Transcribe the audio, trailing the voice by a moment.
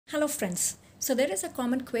Hello friends. So there is a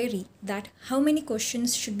common query that how many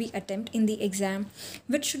questions should we attempt in the exam,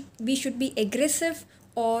 we should be aggressive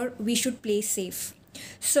or we should play safe.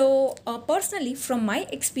 So personally from my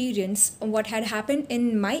experience, what had happened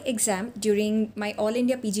in my exam during my All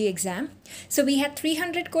India PG exam, so we had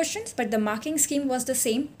 300 questions but the marking scheme was the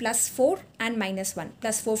same, +4 and -1,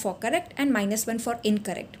 +4 for correct and -1 for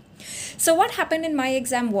incorrect. So what happened in my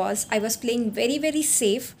exam was I was playing very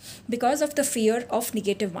safe because of the fear of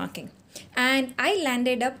negative marking. And I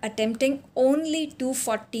landed up attempting only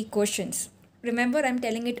 240 questions. Remember, I'm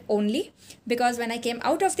telling it only because when I came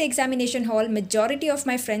out of the examination hall, majority of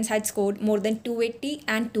my friends had scored more than 280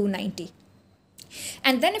 and 290.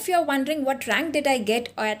 And then if you're wondering what rank did I get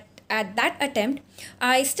at that attempt,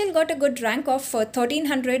 I still got a good rank of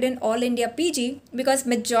 1300 in All India PG because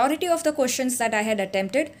majority of the questions that I had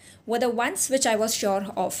attempted were the ones which I was sure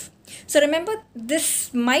of. So remember,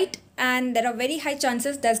 this might and there are very high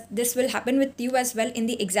chances that this will happen with you as well in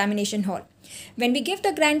the examination hall. When we give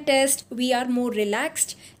the grand test, we are more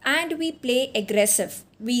relaxed and we play aggressive.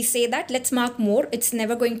 We say that let's mark more, it's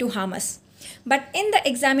never going to harm us. But in the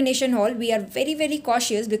examination hall, we are very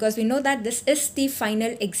cautious because we know that this is the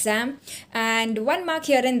final exam and 1 mark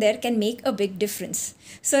here and there can make a big difference.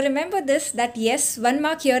 So remember this, that yes, 1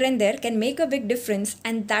 mark here and there can make a big difference,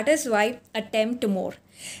 and that is why attempt more.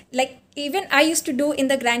 Like even I used to do in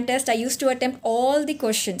the grand test, I used to attempt all the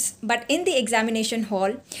questions, but in the examination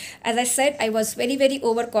hall, as I said, I was very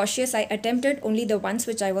overcautious. I attempted only the ones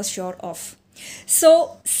which I was sure of.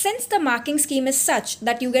 So since the marking scheme is such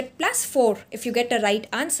that you get +4 if you get a right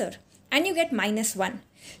answer and you get -1.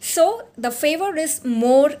 So the favor is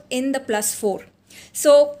more in the +4.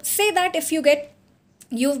 So say that if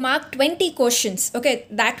you've marked 20 questions, okay,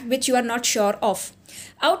 that which you are not sure of.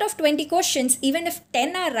 Out of 20 questions, even if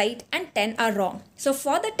 10 are right and 10 are wrong. So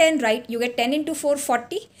for the 10 right, you get 10 into 4,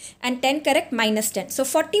 40 and 10 correct -10. So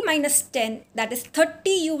 40 minus 10, that is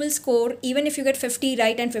 30 you will score even if you get 50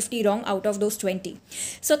 right and 50 wrong out of those 20.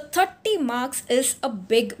 So 30 marks is a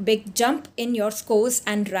big jump in your scores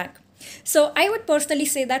and rank. So I would personally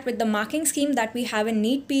say that with the marking scheme that we have in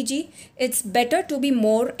NEET PG, it's better to be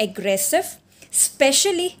more aggressive,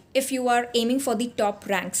 especially if you are aiming for the top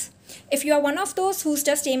ranks. If you are one of those who's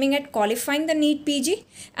just aiming at qualifying the NEET PG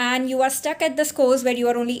and you are stuck at the scores where you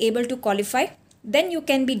are only able to qualify, then you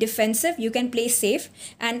can be defensive, you can play safe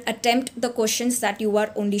and attempt the questions that you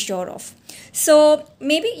are only sure of. So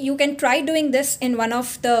maybe you can try doing this in one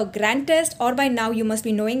of the grand tests, or by now you must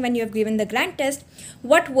be knowing when you have given the grand test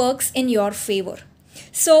what works in your favor.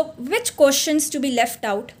 So which questions to be left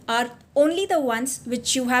out are only the ones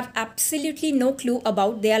which you have absolutely no clue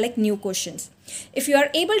about. They are like new questions. If you are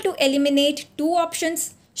able to eliminate 2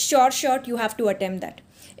 options, sure you have to attempt that.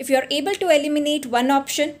 If you are able to eliminate 1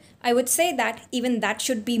 option, I would say that even that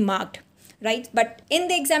should be marked, right? But in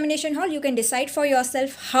the examination hall, you can decide for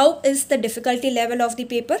yourself how is the difficulty level of the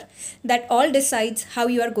paper. That all decides how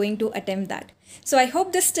you are going to attempt that. So I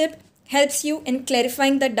hope this tip helps you in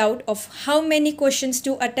clarifying the doubt of how many questions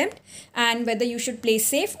to attempt and whether you should play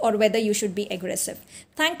safe or whether you should be aggressive.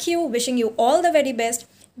 Thank you. Wishing you all the very best.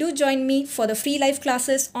 Do join me for the free live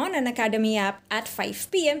classes on Unacademy app at 5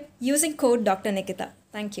 p.m. using code Dr. Nikita.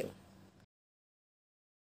 Thank you.